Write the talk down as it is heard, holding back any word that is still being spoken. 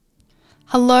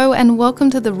Hello and welcome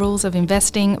to the Rules of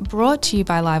Investing, brought to you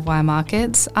by Livewire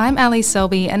Markets. I'm Ali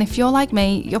Selby, and if you're like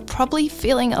me, you're probably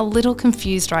feeling a little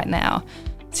confused right now.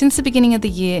 Since the beginning of the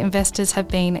year, investors have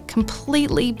been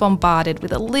completely bombarded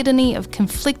with a litany of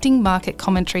conflicting market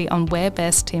commentary on where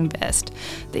best to invest.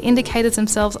 The indicators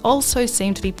themselves also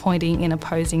seem to be pointing in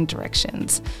opposing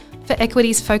directions. For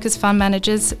equities-focused fund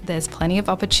managers, there's plenty of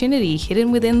opportunity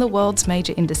hidden within the world's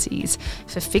major indices.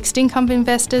 For fixed income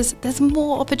investors, there's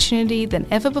more opportunity than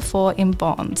ever before in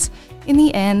bonds. In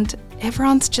the end,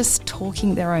 everyone's just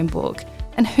talking their own book.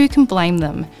 And who can blame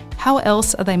them? How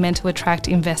else are they meant to attract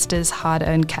investors'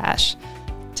 hard-earned cash?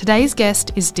 Today's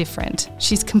guest is different.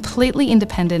 She's completely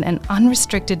independent and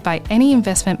unrestricted by any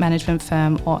investment management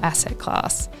firm or asset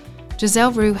class.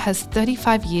 Giselle Roux has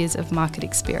 35 years of market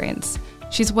experience.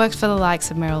 She's worked for the likes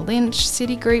of Merrill Lynch,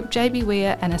 Citigroup, JB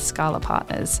Were and Escala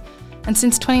Partners. And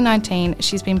since 2019,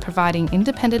 she's been providing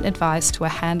independent advice to a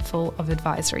handful of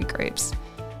advisory groups.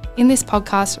 In this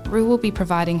podcast, Roux will be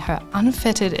providing her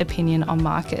unfettered opinion on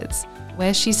markets,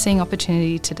 where she's seeing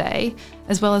opportunity today,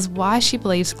 as well as why she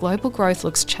believes global growth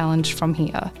looks challenged from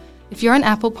here. If you're an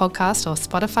Apple Podcast or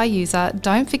Spotify user,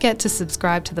 don't forget to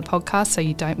subscribe to the podcast so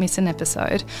you don't miss an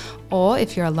episode. Or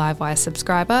if you're a Livewire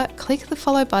subscriber, click the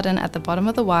follow button at the bottom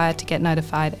of the wire to get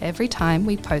notified every time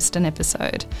we post an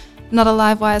episode. Not a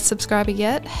Livewire subscriber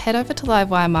yet? Head over to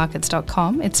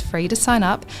livewiremarkets.com. It's free to sign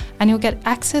up and you'll get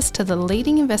access to the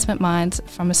leading investment minds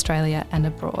from Australia and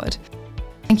abroad.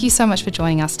 Thank you so much for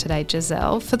joining us today,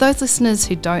 Giselle. For those listeners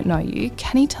who don't know you,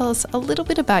 can you tell us a little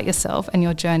bit about yourself and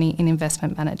your journey in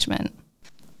investment management?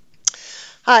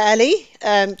 Hi, Ali.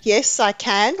 Yes, I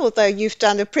can, although you've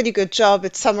done a pretty good job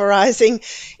at summarising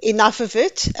enough of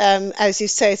it. As you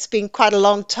say, it's been quite a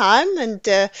long time, and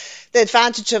the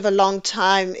advantage of a long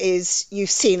time is you've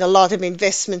seen a lot of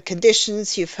investment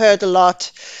conditions, you've heard a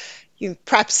lot, you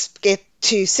perhaps get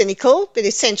too cynical, but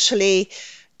essentially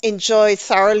enjoy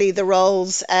thoroughly the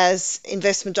roles as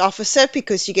investment officer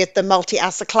because you get the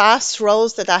multi-asset class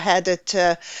roles that I had at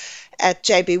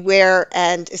JB Were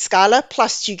and Escala,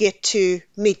 plus you get to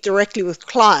meet directly with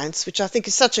clients, which I think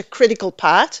is such a critical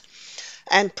part.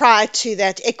 And prior to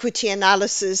that, equity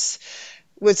analysis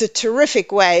was a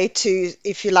terrific way to,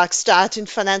 if you like, start in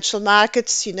financial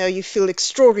markets. You know, you feel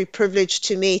extraordinarily privileged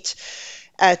to meet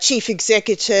chief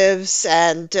executives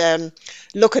and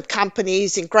look at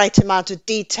companies in great amount of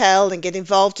detail and get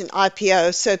involved in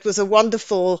IPO. So it was a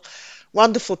wonderful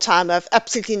time. I've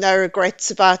absolutely no regrets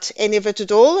about any of it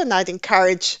at all, and I'd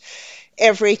encourage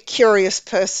every curious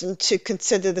person to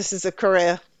consider this as a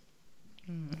career.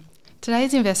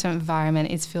 Today's investment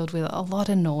environment is filled with a lot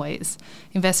of noise.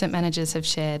 Investment managers have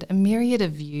shared a myriad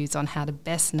of views on how to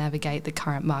best navigate the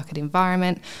current market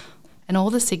environment, and all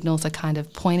the signals are kind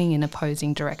of pointing in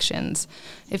opposing directions.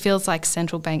 It feels like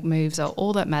central bank moves are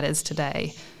all that matters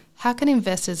today. How can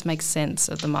investors make sense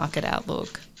of the market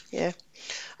outlook? Yeah.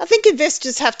 I think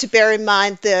investors have to bear in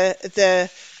mind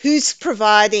the who's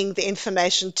providing the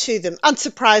information to them.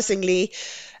 Unsurprisingly,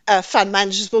 fund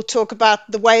managers will talk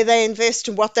about the way they invest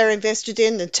and what they're invested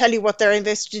in and tell you what they're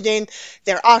invested in.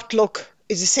 Their outlook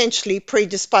is essentially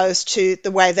predisposed to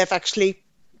the way they've actually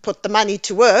put the money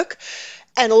to work,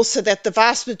 and also that the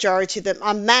vast majority of them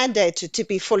are mandated to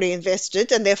be fully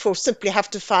invested and therefore simply have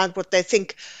to find what they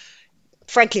think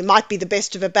frankly might be the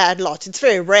best of a bad lot. It's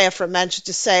very rare for a manager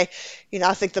to say,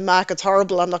 I think the market's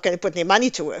horrible, I'm not going to put any money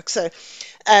to work. So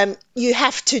you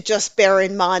have to just bear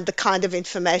in mind the kind of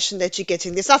information that you're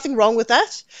getting. There's nothing wrong with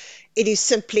that. It is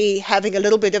simply having a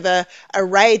little bit of a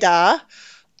radar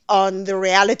on the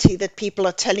reality that people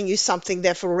are telling you something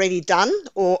they've already done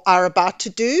or are about to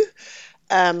do.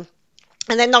 And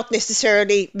they're not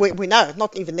necessarily, we know,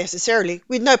 not even necessarily,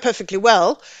 we know perfectly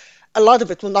well, a lot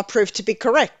of it will not prove to be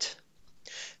correct.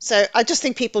 So I just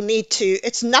think people need to,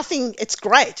 it's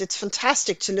great, it's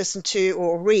fantastic to listen to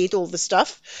or read all the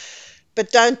stuff,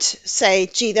 but don't say,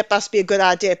 gee, that must be a good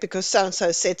idea because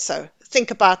so-and-so said so.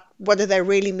 Think about what do they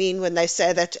really mean when they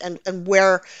say that and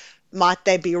where might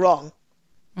they be wrong.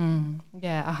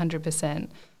 Yeah, 100%.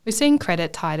 We've seen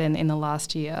credit tighten in the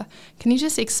last year. Can you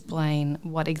just explain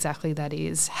what exactly that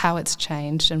is, how it's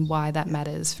changed and why that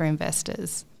matters for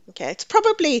investors? Okay, it's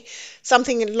probably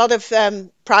something a lot of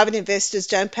private investors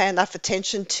don't pay enough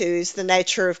attention to is the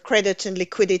nature of credit and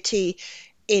liquidity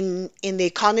in the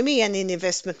economy and in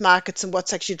investment markets and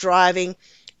what's actually driving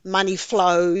money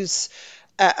flows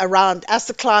around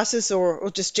asset classes or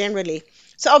just generally.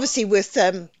 So obviously with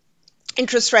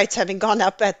interest rates having gone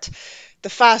up at the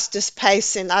fastest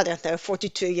pace in,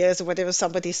 42 years or whatever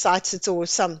somebody cites, it's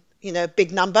always some,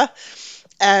 big number.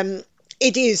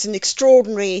 It is an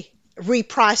extraordinary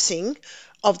repricing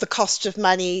of the cost of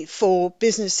money for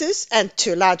businesses and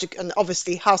to a large and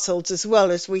obviously households as well,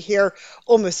 as we hear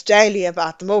almost daily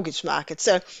about the mortgage market.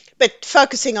 So, but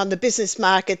focusing on the business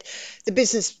market, the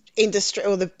business industry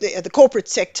or the corporate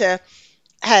sector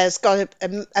has got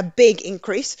a big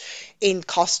increase in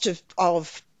cost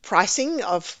of pricing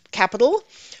of capital.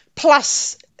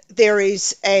 Plus, there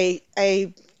is a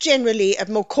generally a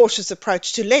more cautious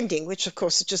approach to lending, which of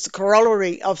course is just a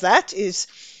corollary of that is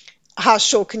how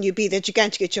sure can you be that you're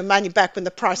going to get your money back when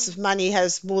the price of money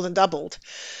has more than doubled?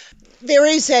 There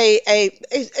is a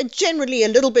generally a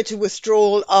little bit of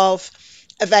withdrawal of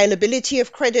availability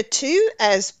of credit too,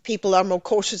 as people are more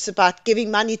cautious about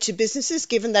giving money to businesses,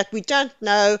 given that we don't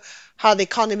know how the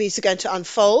economies are going to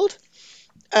unfold.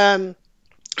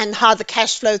 And how the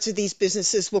cash flows of these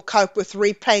businesses will cope with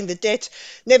repaying the debt,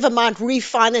 never mind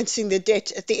refinancing the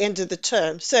debt at the end of the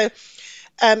term. So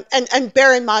and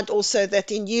bear in mind also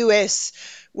that in US,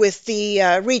 with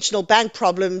the regional bank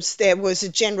problems, there was a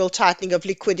general tightening of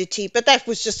liquidity, but that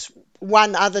was just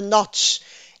one other notch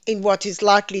in what is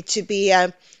likely to be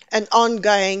an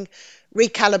ongoing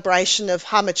recalibration of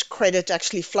how much credit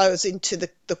actually flows into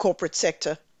the corporate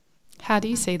sector. How do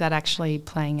you see that actually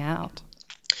playing out?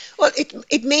 Well,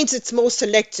 it means it's more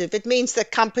selective. It means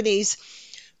that companies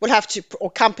will have to, or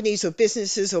companies or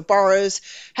businesses or borrowers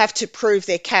have to prove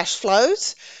their cash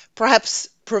flows, perhaps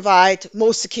provide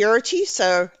more security,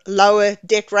 so lower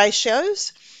debt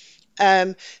ratios.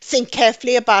 Think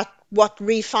carefully about what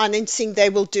refinancing they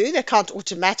will do. They can't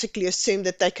automatically assume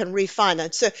that they can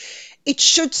refinance. So it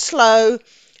should slow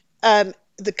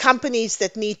the companies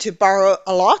that need to borrow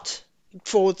a lot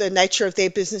for the nature of their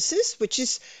businesses, which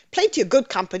is plenty of good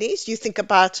companies. You think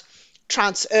about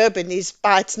Transurban is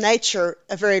by its nature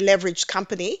a very leveraged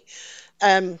company.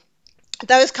 Um,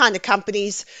 those kind of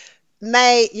companies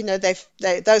may,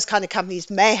 those kind of companies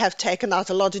may have taken out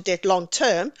a lot of debt long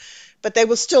term, but they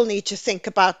will still need to think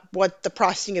about what the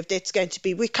pricing of debt is going to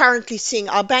be. We're currently seeing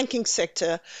our banking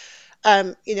sector,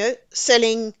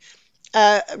 selling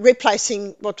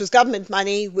replacing what was government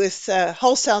money with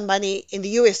wholesale money in the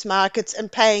US markets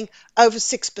and paying over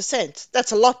 6%.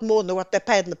 That's a lot more than what they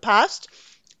paid in the past.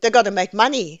 They've got to make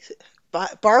money by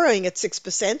borrowing at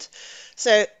 6%.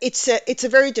 So it's a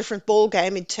very different ball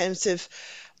game in terms of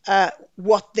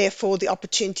what, therefore, the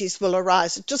opportunities will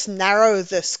arise. It just narrow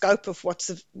the scope of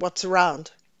what's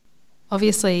around.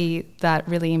 Obviously, that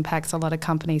really impacts a lot of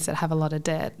companies that have a lot of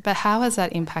debt, but how has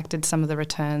that impacted some of the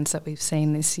returns that we've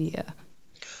seen this year?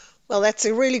 Well, that's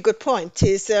a really good point.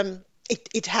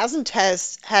 It hasn't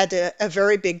has had a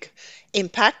very big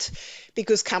impact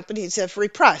because companies have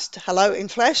repriced. Hello,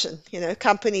 inflation.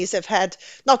 Companies have had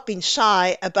not been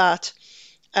shy about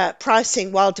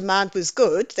pricing while demand was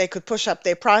good. They could push up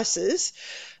their prices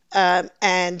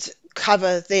and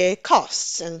cover their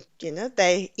costs, and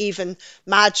they even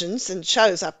margins and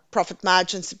shows up profit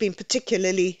margins have been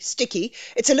particularly sticky.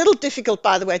 It's a little difficult,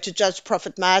 by the way, to judge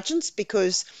profit margins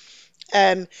because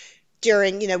um,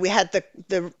 during, we had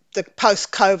the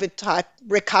post-COVID type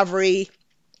recovery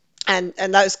and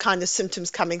those kind of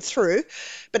symptoms coming through.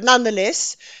 But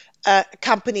nonetheless,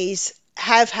 companies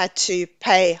have had to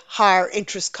pay higher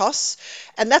interest costs,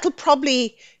 and that'll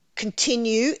probably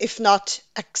continue, if not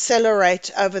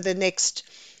accelerate, over the next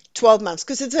 12 months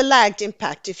because it's a lagged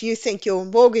impact. If you think your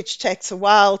mortgage takes a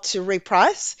while to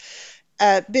reprice,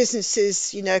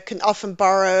 businesses, can often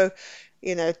borrow,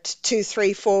 2,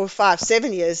 3, 4, 5,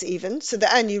 7 years even. So they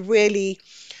only really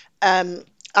um,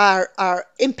 are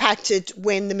impacted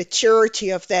when the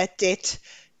maturity of that debt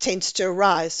tends to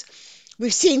arise.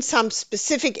 We've seen some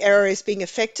specific areas being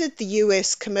affected. The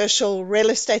US commercial real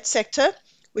estate sector,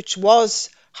 which was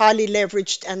highly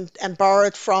leveraged and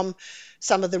borrowed from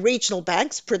some of the regional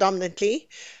banks predominantly,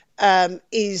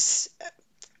 is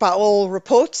by all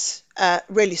reports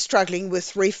really struggling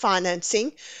with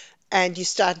refinancing, and you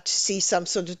start to see some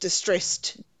sort of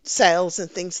distressed sales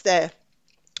and things there.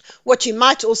 What you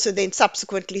might also then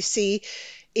subsequently see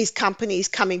is companies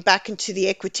coming back into the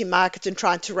equity market and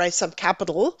trying to raise some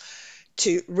capital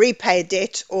to repay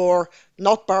debt or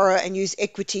not borrow and use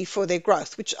equity for their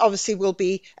growth, which obviously will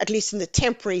be, at least in the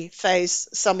temporary phase,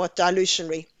 somewhat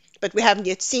dilutionary. But we haven't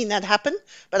yet seen that happen,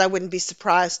 but I wouldn't be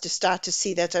surprised to start to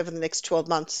see that over the next 12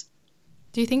 months.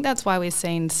 Do you think that's why we're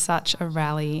seeing such a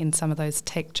rally in some of those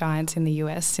tech giants in the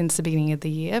US since the beginning of the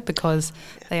year? Because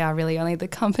they are really only the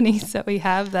companies that we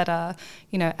have that are,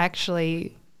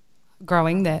 actually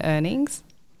growing their earnings.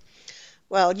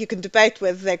 Well, you can debate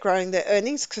whether they're growing their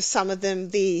earnings because some of them,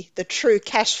 the true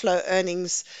cash flow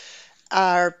earnings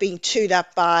are being chewed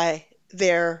up by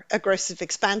their aggressive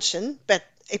expansion, but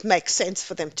it makes sense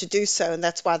for them to do so, and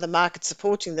that's why the market's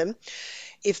supporting them.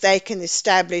 if they can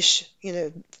establish,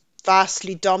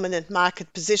 vastly dominant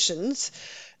market positions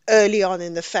early on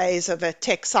in the phase of a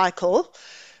tech cycle,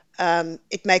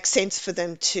 it makes sense for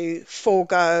them to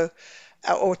forego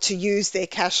or to use their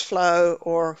cash flow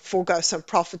or forego some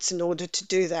profits in order to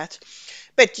do that.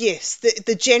 But yes,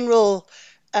 the general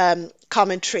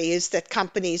commentary is that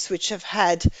companies which have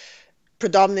had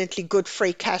predominantly good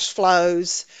free cash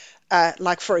flows,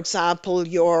 like for example,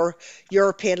 your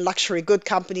European luxury good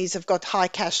companies have got high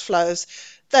cash flows.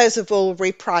 Those have all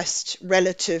repriced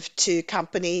relative to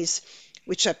companies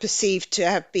which are perceived to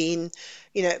have been,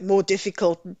 more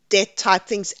difficult debt type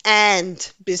things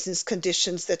and business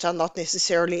conditions that are not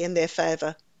necessarily in their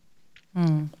favor.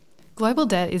 Global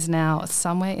debt is now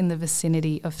somewhere in the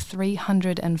vicinity of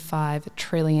 $305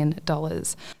 trillion.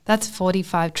 That's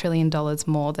 $45 trillion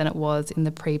more than it was in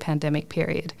the pre-pandemic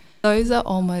period. Those are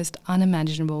almost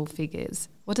unimaginable figures.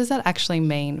 What does that actually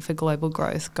mean for global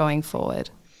growth going forward?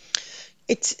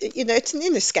 It's an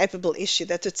inescapable issue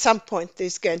that at some point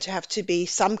there's going to have to be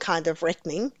some kind of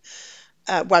reckoning,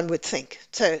 one would think.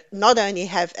 So not only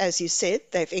have, as you said,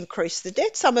 they've increased the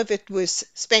debt, some of it was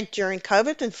spent during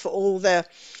COVID, and for all the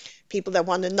people that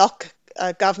want to knock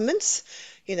governments,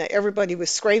 everybody was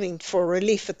screaming for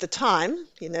relief at the time.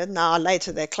 Now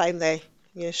later they claim they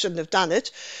shouldn't have done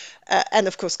it. And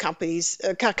of course, countries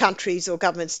or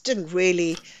governments didn't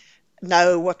really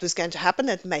know what was going to happen.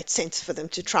 It made sense for them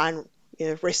to try and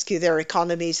rescue their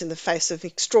economies in the face of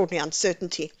extraordinary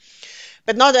uncertainty.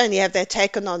 But not only have they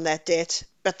taken on that debt,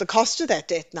 but the cost of that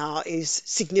debt now is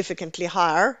significantly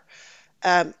higher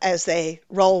as they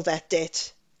roll that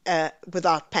debt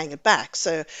without paying it back.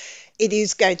 So it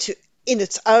is going to, in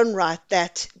its own right,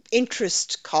 that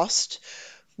interest cost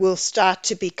will start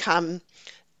to become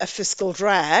a fiscal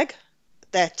drag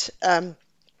that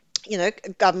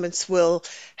governments will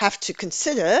have to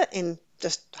consider in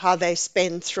just how they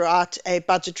spend throughout a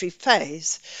budgetary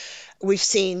phase. We've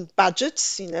seen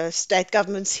budgets, state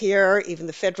governments here, even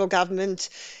the federal government,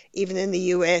 even in the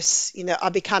US, are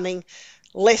becoming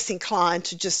less inclined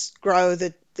to just grow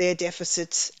their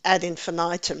deficits ad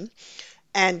infinitum.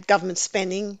 And government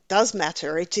spending does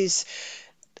matter. It is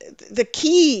the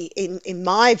key, in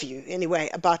my view anyway,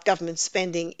 about government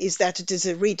spending is that it is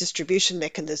a redistribution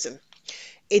mechanism.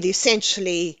 It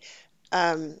essentially,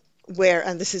 and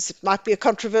might be a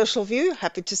controversial view,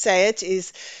 happy to say it,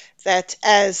 is that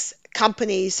as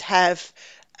companies have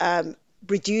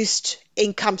reduced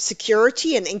income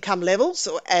security and income levels,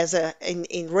 or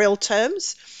in real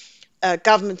terms,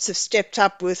 governments have stepped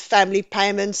up with family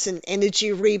payments and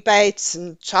energy rebates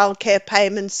and childcare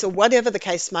payments, or whatever the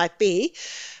case might be.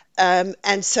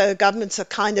 And so governments are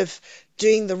kind of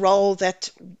doing the role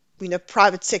that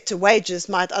private sector wages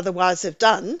might otherwise have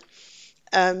done.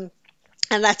 And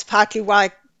that's partly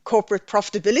why corporate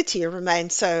profitability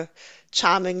remains so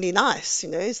charmingly nice,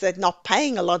 is they're not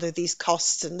paying a lot of these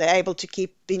costs, and they're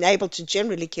been able to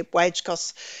generally keep wage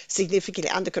costs significantly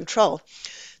under control.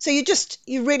 So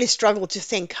you really struggle to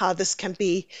think how this can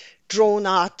be drawn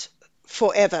out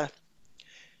forever.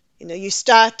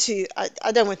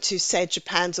 I don't want to say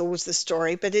Japan's always the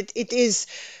story, but it is,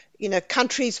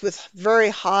 countries with very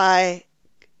high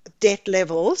debt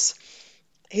levels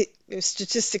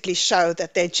statistically show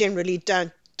that they generally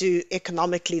don't do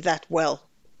economically that well.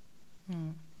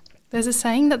 There's a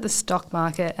saying that the stock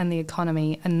market and the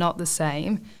economy are not the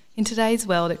same. In today's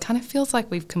world, it kind of feels like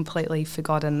we've completely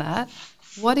forgotten that.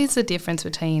 What is the difference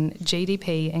between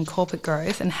GDP and corporate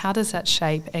growth, and how does that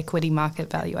shape equity market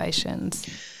valuations?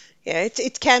 Yeah,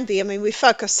 it can be. I mean, we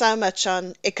focus so much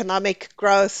on economic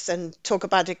growth and talk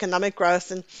about economic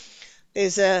growth, and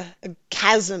there's a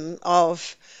chasm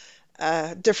of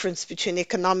difference between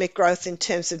economic growth in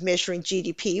terms of measuring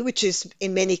GDP, which is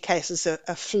in many cases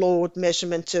a flawed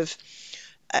measurement of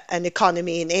an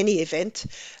economy in any event,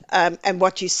 and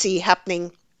what you see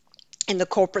happening in the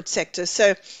corporate sector.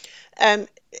 So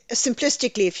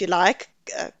simplistically, if you like,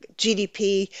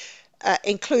 GDP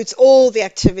includes all the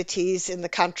activities in the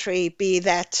country, be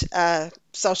that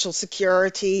social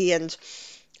security and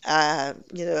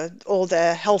all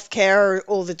the healthcare,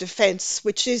 all the defense,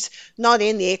 which is not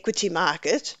in the equity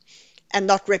market and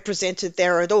not represented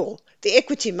there at all. The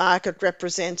equity market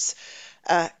represents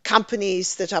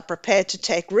companies that are prepared to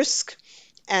take risk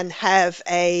and have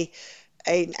an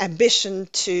ambition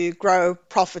to grow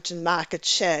profit and market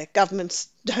share. Governments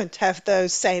don't have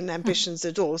those same ambitions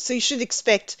at all. So you should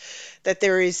expect that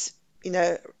there is,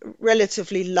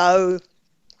 relatively low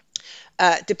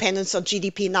dependence on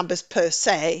GDP numbers per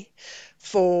se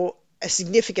for a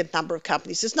significant number of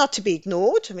companies. It's not to be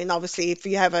ignored. I mean, obviously, if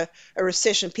you have a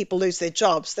recession, people lose their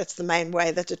jobs. That's the main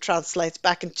way that it translates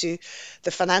back into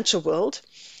the financial world.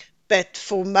 But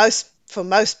for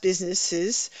most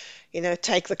businesses,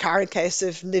 take the current case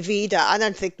of Nvidia. I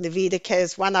don't think Nvidia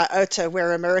cares one iota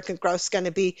where American growth is going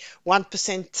to be 1%,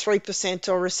 3%,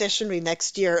 or recessionary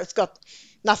next year. It's got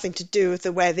nothing to do with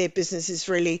the way their business is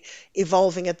really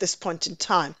evolving at this point in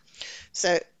time.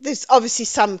 So there's obviously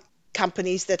some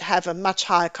companies that have a much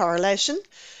higher correlation,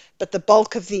 but the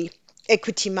bulk of the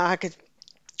equity market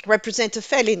represent a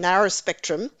fairly narrow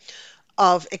spectrum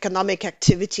of economic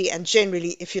activity and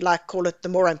generally, if you like, call it the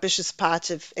more ambitious part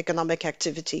of economic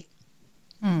activity.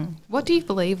 What do you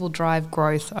believe will drive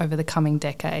growth over the coming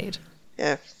decade?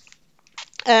 Yeah.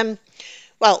 Um,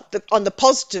 well, on the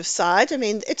positive side, I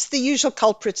mean, it's the usual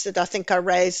culprits that I think are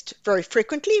raised very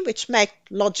frequently, which make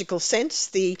logical sense.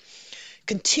 The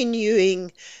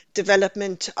continuing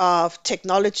development of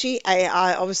technology,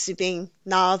 AI obviously being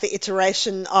now the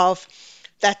iteration of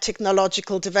that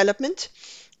technological development,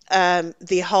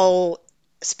 the whole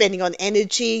spending on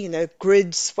energy,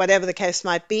 grids, whatever the case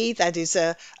might be, that is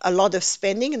a lot of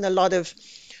spending and a lot of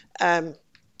um,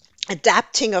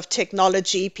 adapting of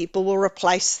technology. People will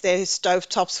replace their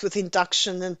stovetops with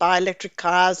induction and buy electric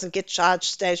cars and get charge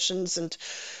stations and,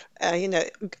 you know,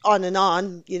 on and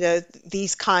on,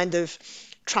 these kind of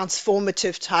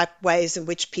transformative type ways in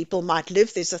which people might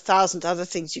live. There's a thousand other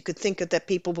things you could think of that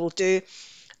people will do.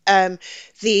 Um,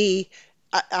 the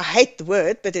I hate the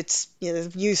word, but it's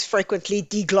used frequently.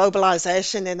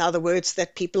 Deglobalization, in other words,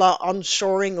 that people are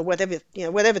onshoring or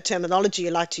whatever terminology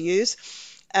you like to use.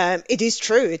 It is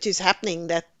true. It is happening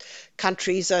that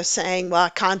countries are saying, "Well, I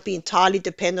can't be entirely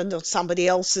dependent on somebody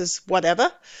else's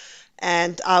whatever,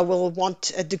 and I will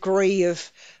want a degree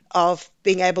of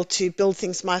being able to build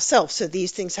things myself." So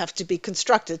these things have to be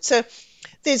constructed. So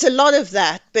there's a lot of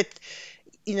that, but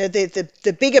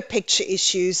the bigger picture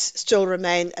issues still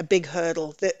remain a big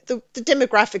hurdle. The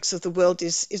demographics of the world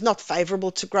is not favorable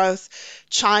to growth.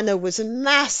 China was a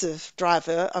massive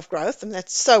driver of growth, and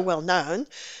that's so well known.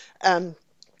 Um,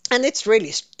 and it's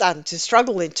really starting to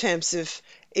struggle in terms of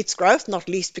its growth, not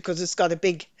least because it's got a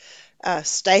big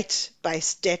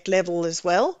state-based debt level as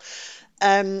well.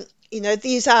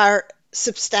 These are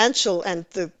substantial, and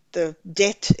the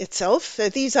debt itself. So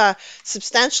these are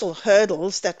substantial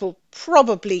hurdles that will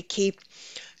probably keep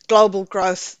global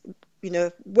growth,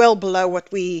 well below what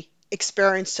we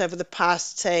experienced over the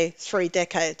past, say, 3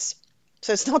 decades.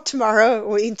 So it's not tomorrow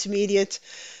or intermediate.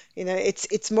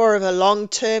 It's more of a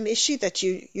long-term issue that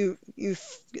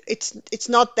it's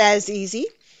not as easy.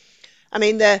 I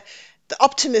mean, the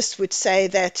optimist would say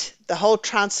that the whole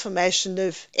transformation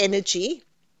of energy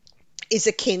is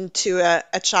akin to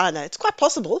a China. It's quite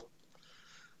possible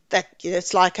that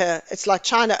it's like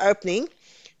China opening.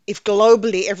 If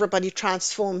globally everybody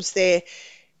transforms their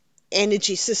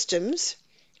energy systems,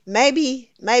 maybe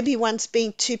one's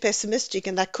being too pessimistic,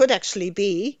 and that could actually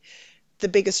be the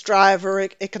biggest driver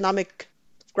of economic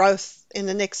growth in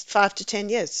the next 5 to 10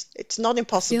 years. It's not I feel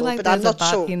impossible, like but I'm there's a not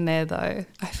but sure. in there, though.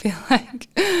 I feel like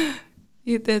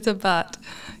there's a but.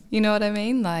 You know what I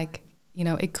mean? Like,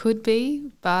 it could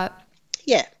be, but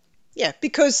Yeah, yeah,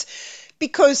 because we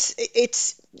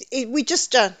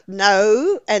just don't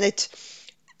know, and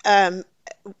um,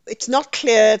 it's not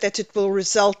clear that it will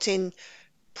result in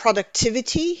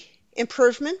productivity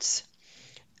improvements.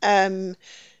 Um,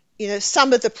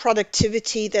 some of the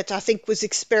productivity that I think was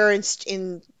experienced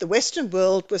in the Western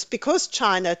world was because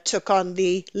China took on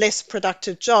the less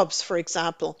productive jobs, for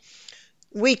example.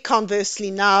 We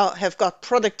conversely now have got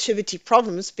productivity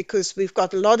problems because we've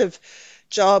got a lot of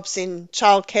jobs in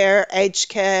childcare, aged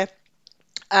care,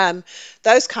 um,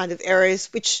 those kind of areas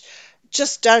which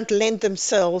just don't lend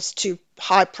themselves to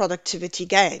high productivity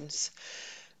gains.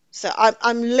 So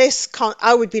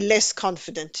I would be less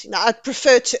confident. I'd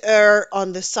prefer to err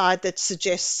on the side that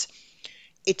suggests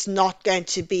it's not going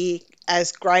to be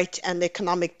as great an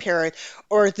economic period,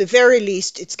 or at the very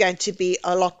least, it's going to be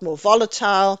a lot more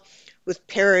volatile with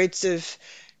periods of,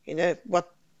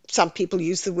 what some people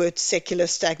use the word secular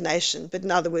stagnation, but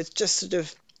in other words, just sort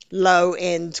of low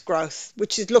end growth,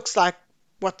 which it looks like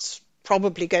what's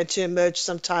probably going to emerge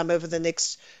sometime over the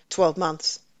next 12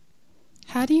 months.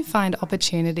 how do you find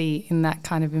opportunity in that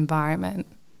kind of environment?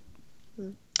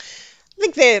 I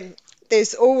think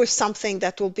there's always something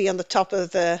that will be on the top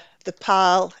of the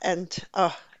pile, and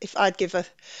if I'd give a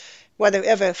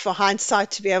whatever for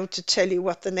hindsight to be able to tell you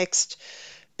what the next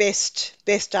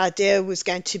best idea was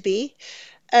going to be.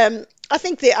 I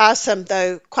think there are some,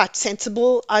 though, quite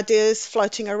sensible ideas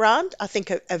floating around. I think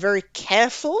a very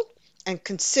careful and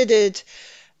considered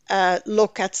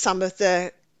look at some of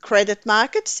the credit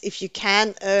markets. If you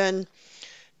can earn,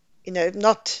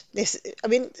 not necessarily, I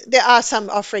mean, there are some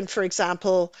offering, for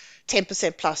example,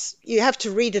 10% plus. You have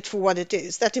to read it for what it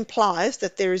is. That implies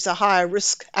that there is a higher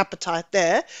risk appetite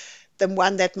there than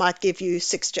one that might give you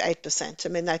 6 to 8%. I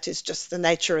mean, that is just the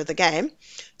nature of the game.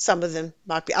 Some of them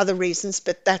might be other reasons,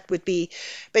 but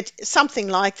but something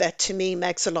like that to me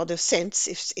makes a lot of sense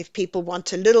if people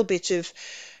want a little bit of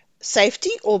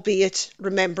safety, albeit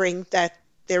remembering that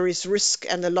there is risk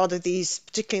and a lot of these,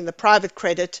 particularly in the private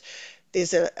credit,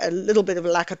 there's a little bit of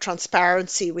a lack of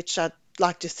transparency, which I'd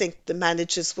like to think the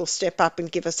managers will step up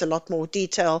and give us a lot more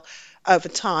detail over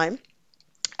time.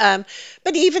 Um,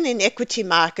 but even in equity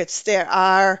markets, there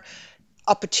are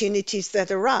opportunities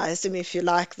that arise. I mean, if you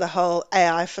like the whole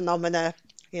AI phenomena,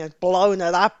 blown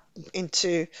it up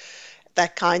into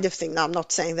that kind of thing. Now, I'm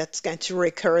not saying that's going to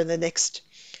recur in the next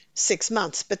 6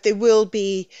 months, but there will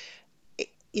be,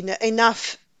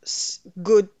 enough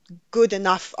good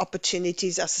enough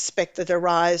opportunities, I suspect, that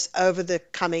arise over the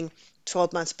coming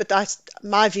 12 months. But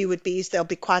my view would be is there'll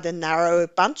be quite a narrow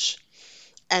bunch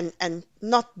and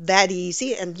not that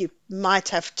easy, and you might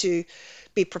have to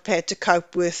be prepared to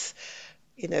cope with,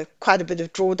 quite a bit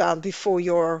of drawdown before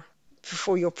your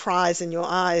prize in your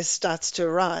eyes starts to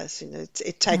arise.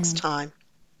 It takes time.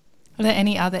 Are there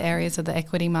any other areas of the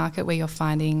equity market where you're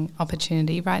finding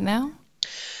opportunity right now?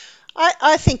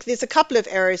 I think there's a couple of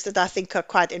areas that I think are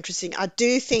quite interesting. I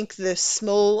do think the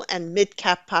small and mid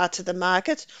cap part of the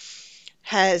market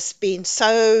has been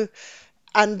so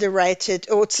underrated,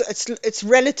 or its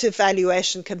relative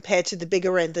valuation compared to the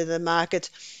bigger end of the market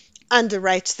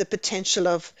underrates the potential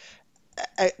of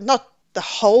not the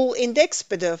whole index,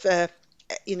 but of a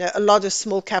lot of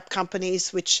small cap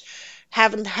companies which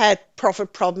haven't had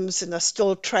profit problems and are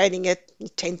still trading at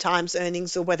 10 times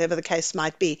earnings or whatever the case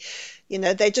might be.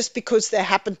 They just, because they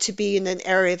happen to be in an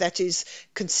area that is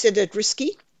considered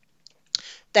risky,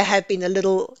 they have been a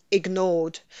little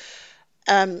ignored.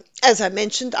 As I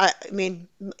mentioned, I mean,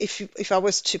 if I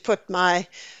was to put my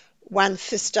one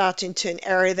fist out into an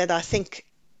area that I think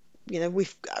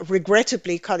we've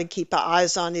regrettably got to keep our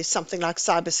eyes on, is something like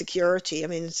cybersecurity. I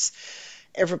mean,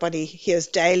 everybody hears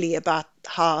daily about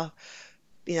how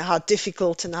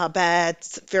difficult and how bad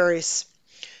various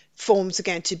forms are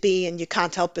going to be, and you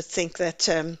can't help but think that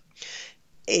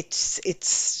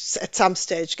it's at some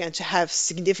stage going to have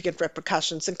significant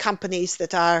repercussions, and companies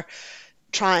that are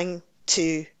trying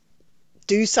to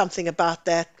do something about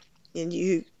that,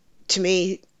 and to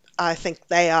me, I think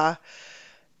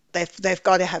they've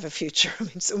got to have a future. I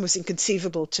mean, it's almost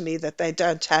inconceivable to me that they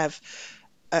don't have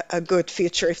a good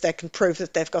future if they can prove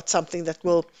that they've got something that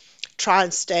will try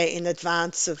and stay in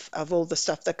advance of all the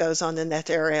stuff that goes on in that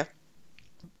area.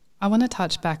 I want to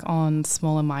touch back on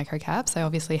smaller microcaps. They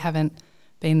obviously haven't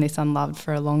been this unloved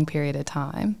for a long period of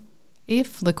time.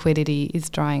 If liquidity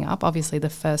is drying up, obviously the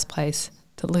first place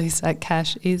to lose that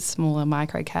cash is smaller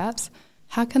microcaps.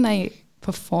 How can they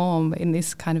perform in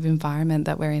this kind of environment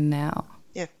that we're in now?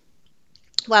 Yeah.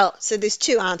 Well, so there's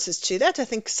two answers to that. I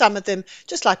think some of them,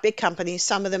 just like big companies,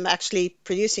 some of them actually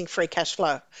producing free cash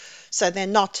flow. So they're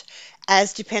not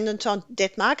as dependent on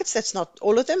debt markets. That's not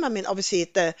all of them. I mean, obviously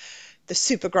at the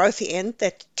super growthy end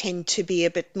that tend to be a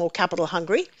bit more capital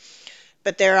hungry.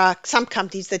 But there are some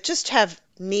companies that just have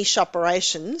niche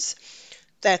operations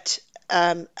that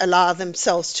allow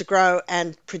themselves to grow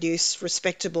and produce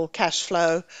respectable cash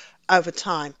flow over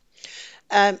time.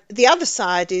 The other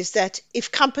side is that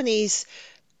if companies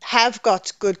have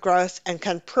got good growth and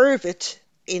can prove it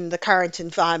in the current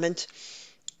environment,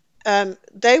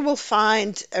 they will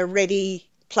find a ready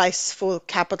place for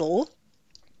capital,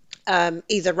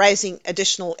 either raising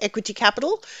additional equity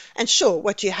capital. And sure,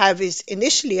 what you have is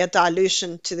initially a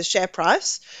dilution to the share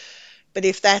price, but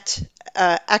if that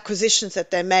acquisitions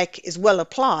that they make is well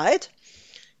applied,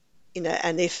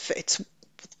 and if it's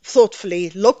thoughtfully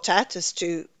looked at as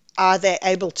to are they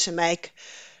able to make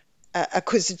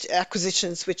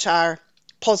acquisitions which are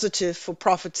positive for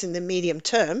profits in the medium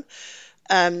term,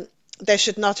 they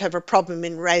should not have a problem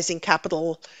in raising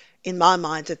capital, in my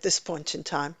mind, at this point in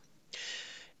time.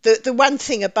 The one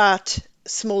thing about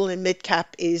small and mid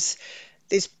cap is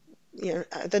there's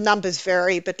the numbers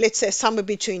vary, but let's say somewhere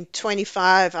between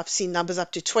 25, I've seen numbers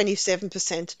up to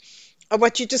 27%, are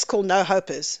what you just call no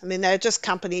hopers. I mean, they're just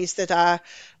companies that are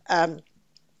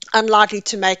unlikely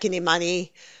to make any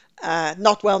money,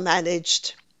 not well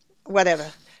managed, whatever.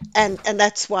 And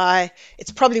that's why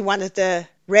it's probably one of the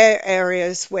rare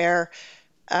areas where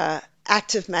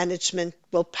active management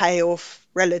will pay off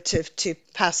relative to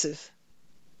passive.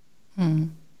 I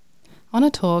want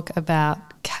to talk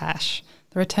about cash.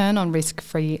 The return on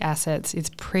risk-free assets is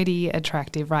pretty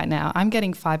attractive right now. I'm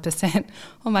getting 5%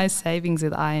 on my savings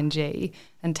with ING,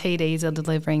 and TDs are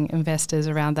delivering investors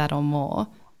around that or more.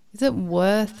 Is it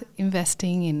worth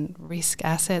investing in risk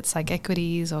assets like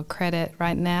equities or credit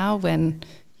right now when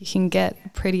you can get a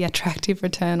pretty attractive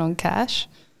return on cash?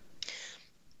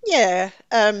 Yeah,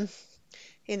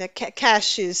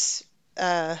 cash is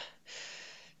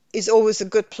always a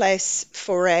good place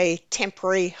for a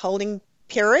temporary holding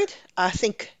period.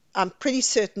 I'm pretty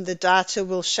certain the data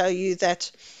will show you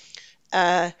that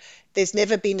uh, there's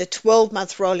never been a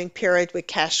 12-month rolling period where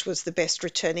cash was the best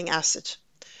returning asset.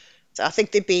 So I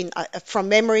think there've been, from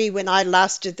memory, when I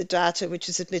last did the data, which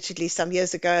is admittedly some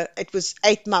years ago, it was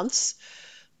 8 months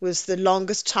was the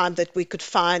longest time that we could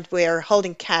find where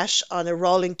holding cash on a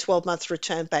rolling 12-month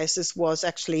return basis was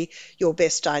actually your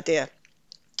best idea.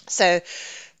 So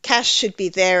cash should be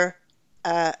there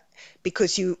uh,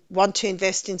 because you want to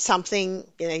invest in something,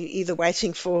 you're either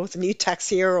waiting for the new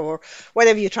tax year or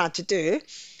whatever you're trying to do,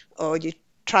 or you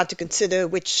try to consider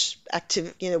which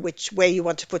way you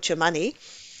want to put your money.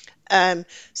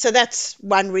 So that's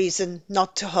one reason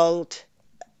not to hold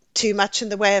too much in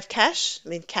the way of cash. I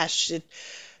mean, cash should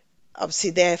obviously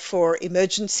there for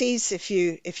emergencies if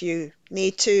you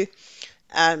need to,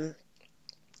 um,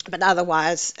 but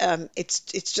otherwise,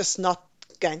 it's just not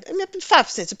going. I mean,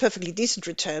 5% is a perfectly decent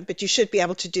return, but you should be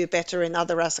able to do better in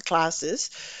other asset classes.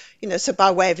 So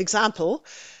by way of example,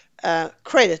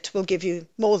 credit will give you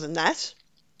more than that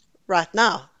right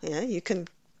now. You can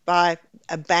buy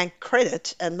a bank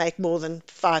credit and make more than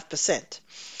 5%.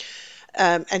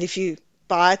 And if you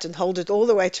buy it and hold it all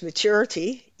the way to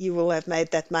maturity, you will have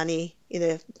made that money,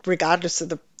 regardless of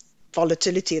the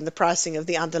volatility and the pricing of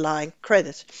the underlying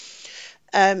credit.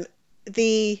 Um,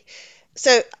 the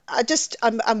so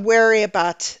I'm wary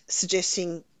about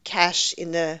suggesting cash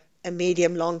in a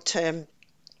medium long term.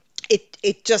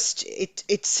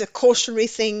 It's a cautionary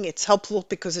thing. It's helpful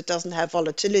because it doesn't have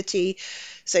volatility.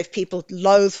 So if people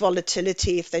loathe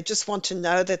volatility, if they just want to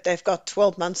know that they've got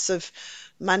 12 months of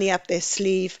money up their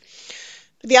sleeve.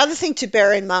 The other thing to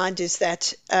bear in mind is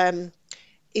that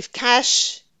if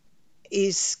cash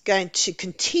is going to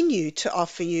continue to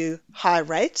offer you high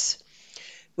rates,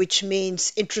 which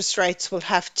means interest rates will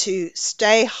have to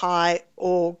stay high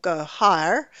or go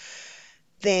higher,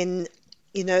 then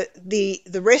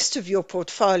the rest of your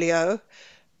portfolio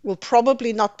will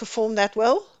probably not perform that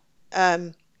well.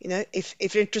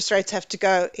 If interest rates have to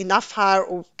go enough higher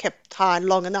or kept high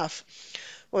long enough,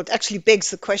 well, it actually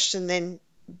begs the question then,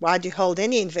 why do you hold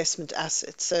any investment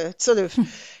assets? So it's sort of,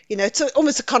 it's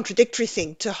almost a contradictory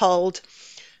thing to hold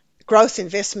growth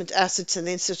investment assets and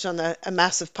then sit on a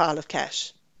massive pile of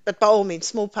cash. But by all means,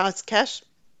 small piles of cash,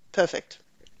 perfect.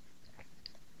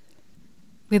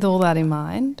 With all that in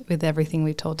mind, with everything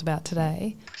we've talked about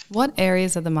today, what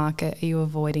areas of the market are you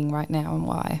avoiding right now and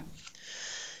why?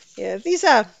 Yeah, these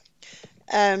are,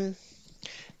 um,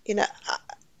 you know,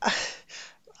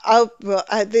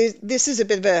 this is a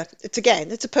bit of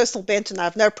it's a personal bent, and I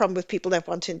have no problem with people that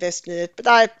want to invest in it, but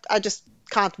I just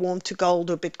can't warm to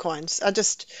gold or bitcoins. I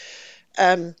just,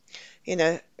 um,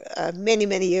 many,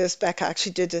 many years back, I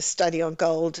actually did a study on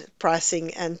gold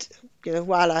pricing, and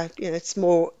while it's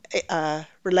more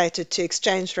related to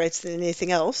exchange rates than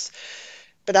anything else,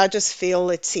 but I just feel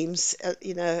it seems,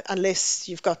 unless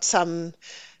you've got some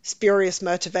spurious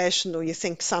motivation or you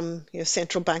think some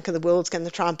central bank of the world is going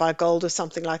to try and buy gold or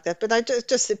something like that. But I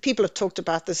just people have talked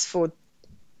about this for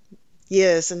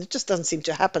years and it just doesn't seem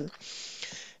to happen.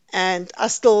 And I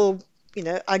still,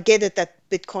 I get it that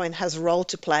Bitcoin has a role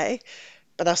to play,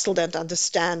 but I still don't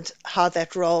understand how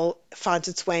that role finds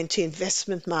its way into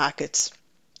investment markets.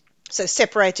 So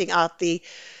separating out the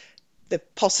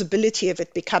possibility of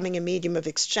it becoming a medium of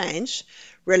exchange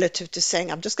relative to saying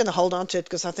I'm just going to hold on to it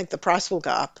because I think the price will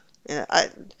go up. I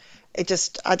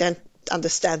don't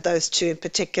understand those two in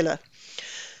particular.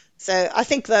 So I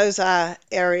think those are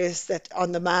areas that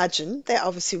on the margin, there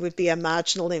obviously would be a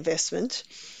marginal investment.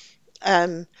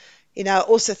 Um, I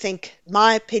also think,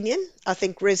 my opinion, I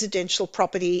think residential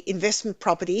property, investment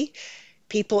property,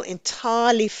 people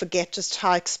entirely forget just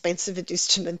how expensive it is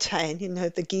to maintain.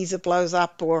 The geyser blows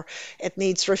up or it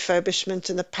needs refurbishment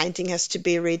and the painting has to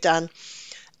be redone.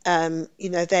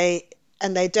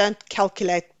 They don't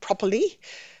calculate properly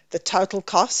the total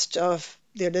cost of.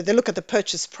 They look at the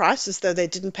purchase price as though they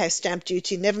didn't pay stamp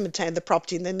duty, never maintained the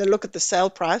property, and then they look at the sale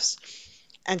price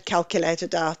and calculate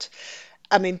it out.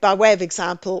 I mean, by way of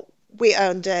example, we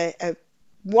owned a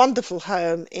wonderful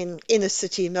home in inner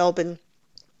city Melbourne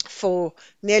for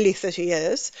nearly 30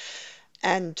 years.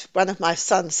 And one of my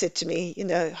sons said to me,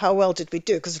 how well did we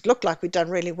do? Because it looked like we'd done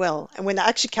really well. And when I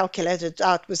actually calculated it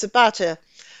out, it was about a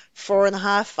 4.5%,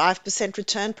 5%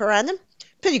 return per annum.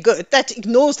 Pretty good. That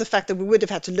ignores the fact that we would have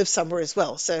had to live somewhere as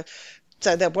well. So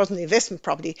that wasn't the investment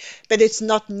property, but it's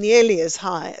not nearly as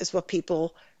high as what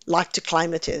people like to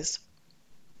claim it is.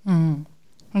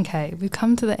 Okay, we've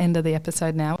come to the end of the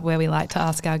episode now where we like to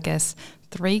ask our guests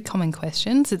 3 common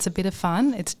questions. It's a bit of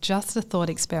fun. It's just a thought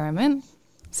experiment.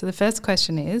 So the first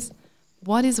question is,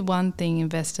 what is one thing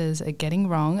investors are getting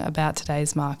wrong about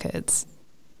today's markets?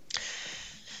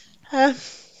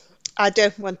 I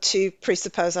don't want to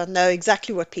presuppose I know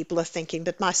exactly what people are thinking,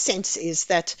 but my sense is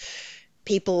that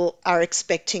people are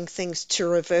expecting things to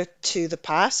revert to the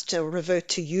past or revert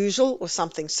to usual or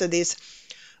something. So there's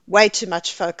way too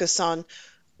much focus on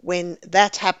when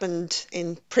that happened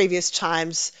in previous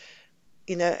times,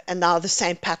 and now the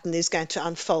same pattern is going to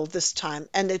unfold this time.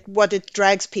 And what it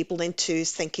drags people into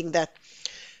is thinking that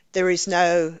there is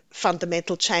no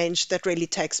fundamental change that really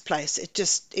takes place. It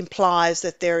just implies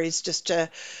that there is just a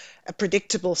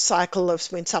predictable cycle of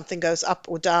when something goes up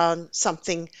or down,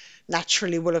 something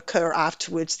naturally will occur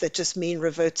afterwards that just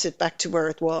reverts it back to where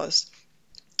it was.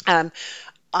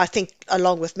 I think,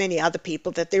 along with many other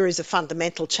people, that there is a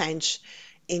fundamental change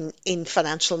in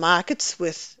financial markets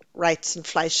with rates,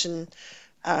 inflation,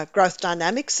 growth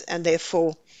dynamics, and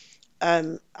therefore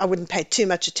I wouldn't pay too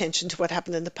much attention to what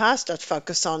happened in the past. I'd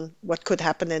focus on what could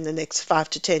happen in the next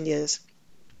 5 to 10 years.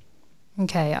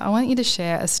 Okay, I want you to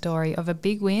share a story of a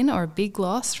big win or a big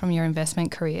loss from your investment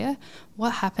career.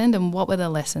 What happened and what were the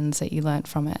lessons that you learnt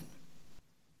from it?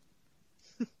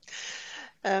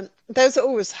 Those are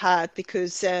always hard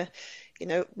because,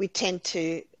 we tend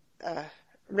to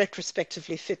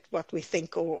retrospectively fit what we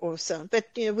think or so. But,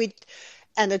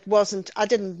 and it wasn't, I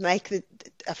didn't make a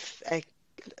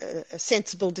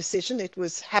sensible decision.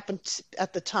 It happened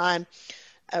at the time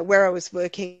where I was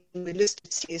working. We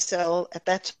listed CSL. At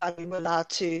that time, we were allowed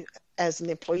to, as an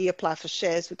employee, apply for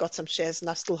shares. We got some shares and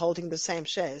I'm still holding the same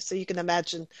shares. So you can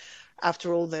imagine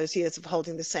after all those years of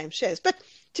holding the same shares. But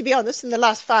to be honest, in the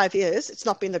last 5 years, it's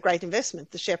not been a great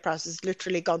investment. The share price has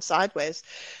literally gone sideways.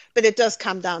 But it does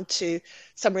come down to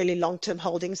some really long-term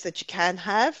holdings that you can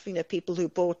have. People who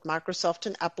bought Microsoft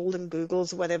and Apple and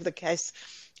Google's, whatever the case,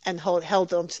 and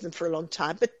held on to them for a long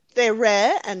time. But they're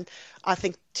rare, and I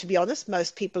think, to be honest,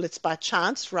 most people it's by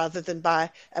chance rather than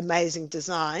by amazing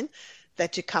design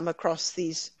that you come across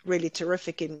these really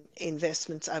terrific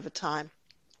investments over time.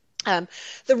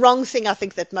 The wrong thing I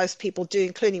think that most people do,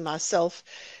 including myself,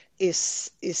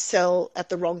 is sell at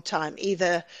the wrong time.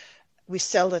 Either we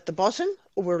sell at the bottom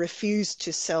or we refuse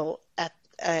to sell at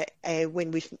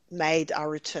when we've made our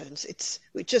returns.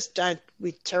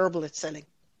 We're terrible at selling.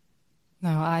 No,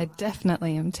 I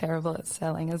definitely am terrible at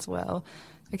selling as well.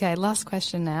 Okay, last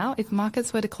question now. If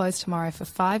markets were to close tomorrow for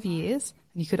 5 years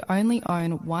and you could only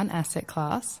own one asset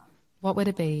class, what would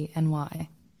it be and why?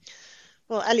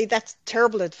 Well, Ali, that's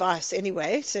terrible advice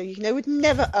anyway. So, would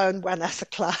never own one asset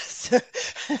class.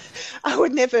 I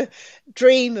would never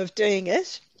dream of doing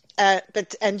it.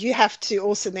 And you have to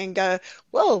also then go,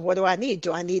 well, what do I need?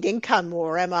 Do I need income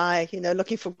or am I,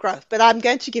 looking for growth? But I'm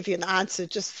going to give you an answer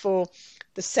just for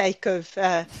the sake of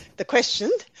the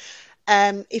question.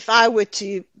 If I were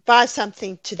to buy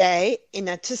something today in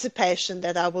anticipation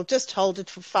that I will just hold it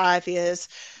for 5 years,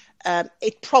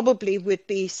 it probably would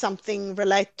be something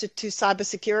related to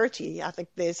cybersecurity. I think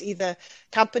there's either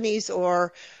companies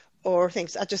or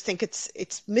things. I just think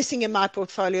it's missing in my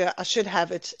portfolio. I should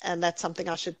have it, and that's something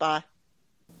I should buy.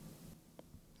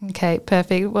 Okay,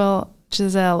 perfect. Well,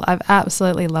 Giselle, I've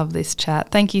absolutely loved this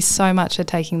chat. Thank you so much for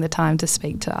taking the time to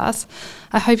speak to us.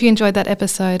 I hope you enjoyed that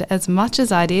episode as much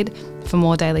as I did. For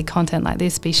more daily content like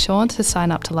this, be sure to sign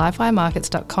up to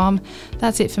livewiremarkets.com.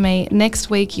 That's it for me. Next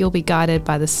week, you'll be guided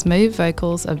by the smooth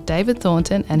vocals of David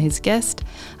Thornton and his guest.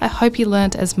 I hope you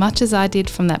learnt as much as I did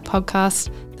from that podcast.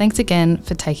 Thanks again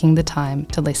for taking the time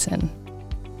to listen.